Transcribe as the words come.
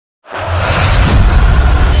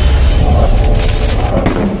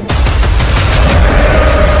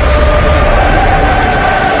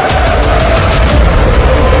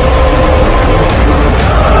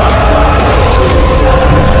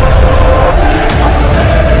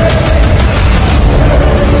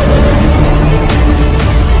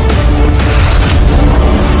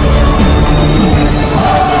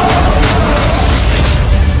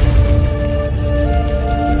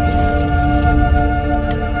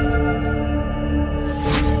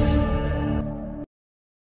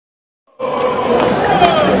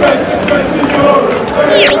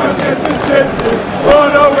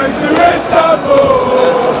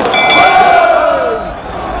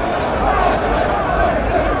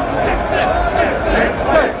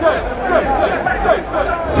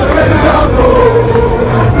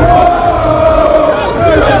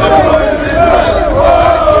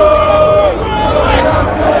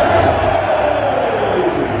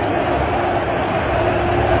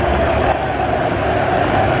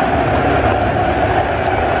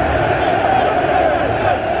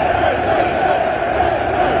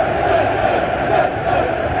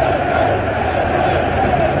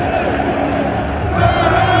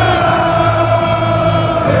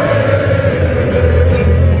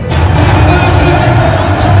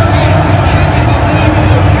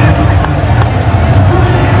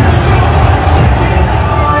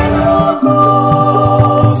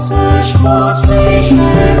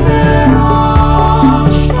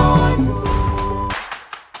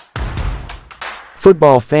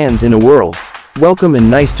Football fans in a world, welcome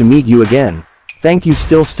and nice to meet you again. Thank you.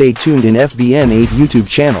 Still stay tuned in FBN 8 YouTube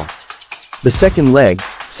channel. The second leg,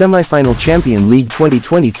 semi-final Champion League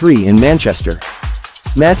 2023 in Manchester.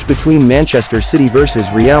 Match between Manchester City versus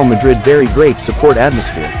Real Madrid. Very great support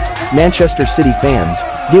atmosphere. Manchester City fans,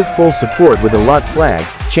 give full support with a lot flag,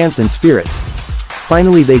 chants and spirit.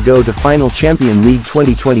 Finally they go to final Champion League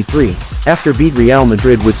 2023, after beat Real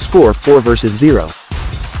Madrid with score 4-0.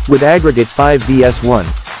 With aggregate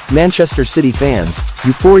 5-1. Manchester City fans,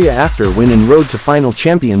 Euphoria after win and road to final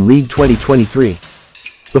Champion League 2023.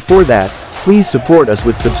 Before that, please support us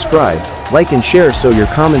with subscribe, like and share so your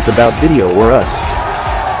comments about video or us.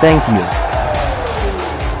 Thank you.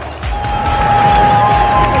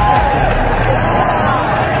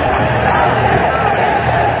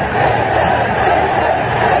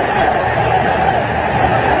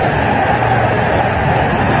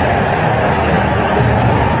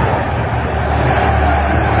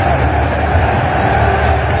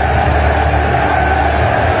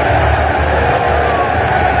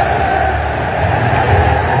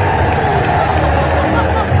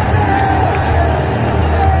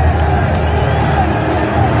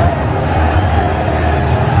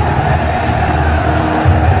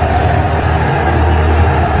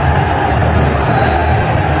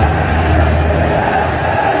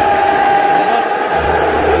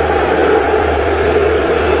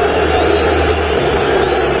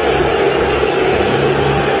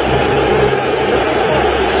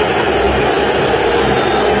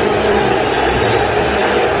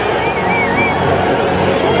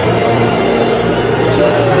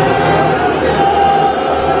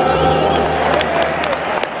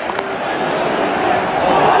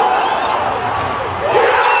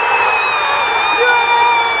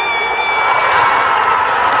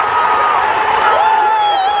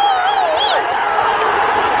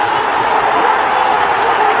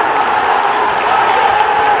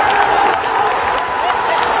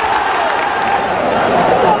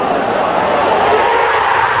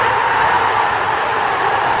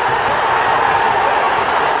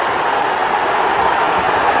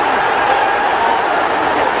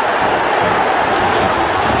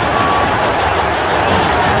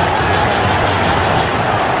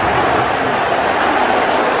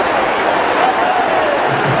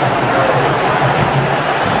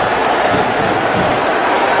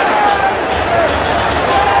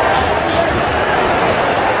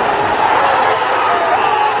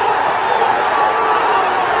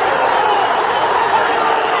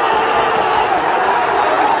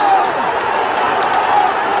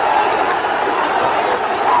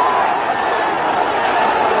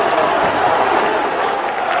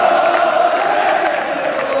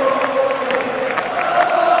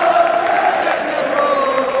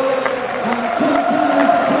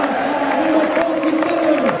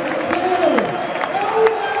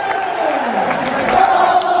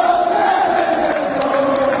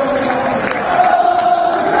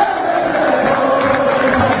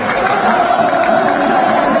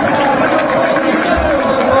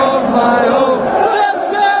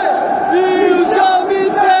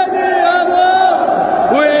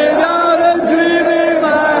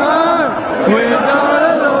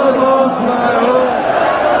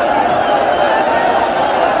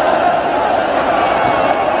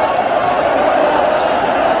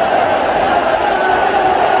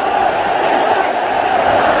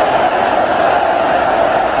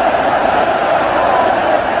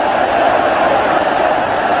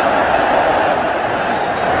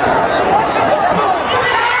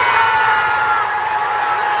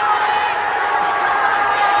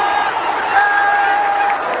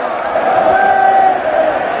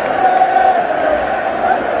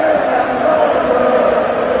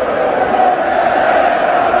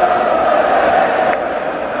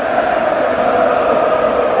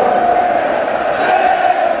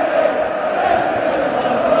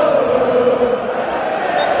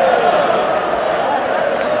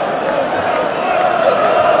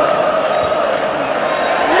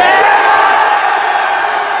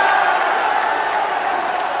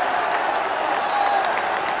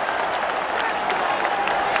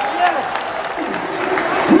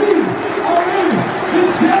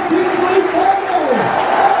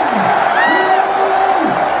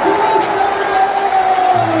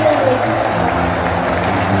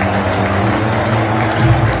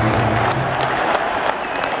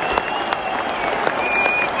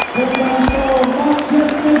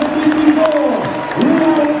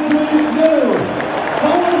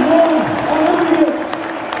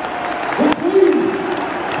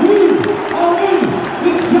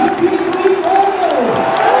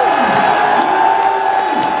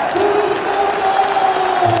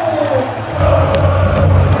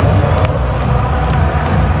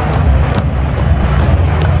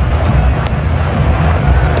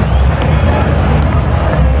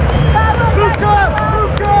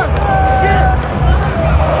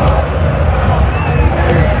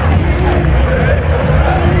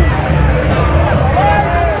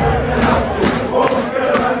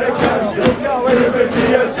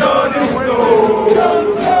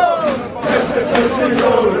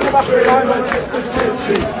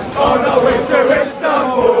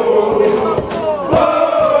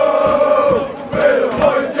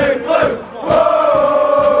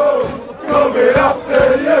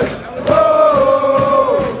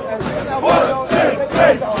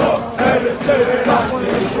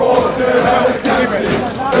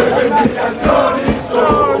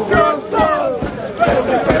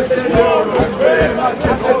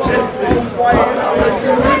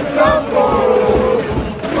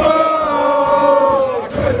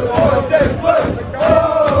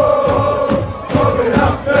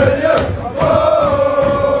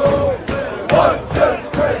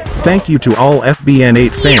 Thank you to all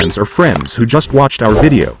FBN8 fans or friends who just watched our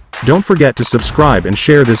video. Don't forget to subscribe and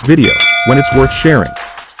share this video, when it's worth sharing.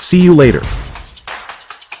 See you later.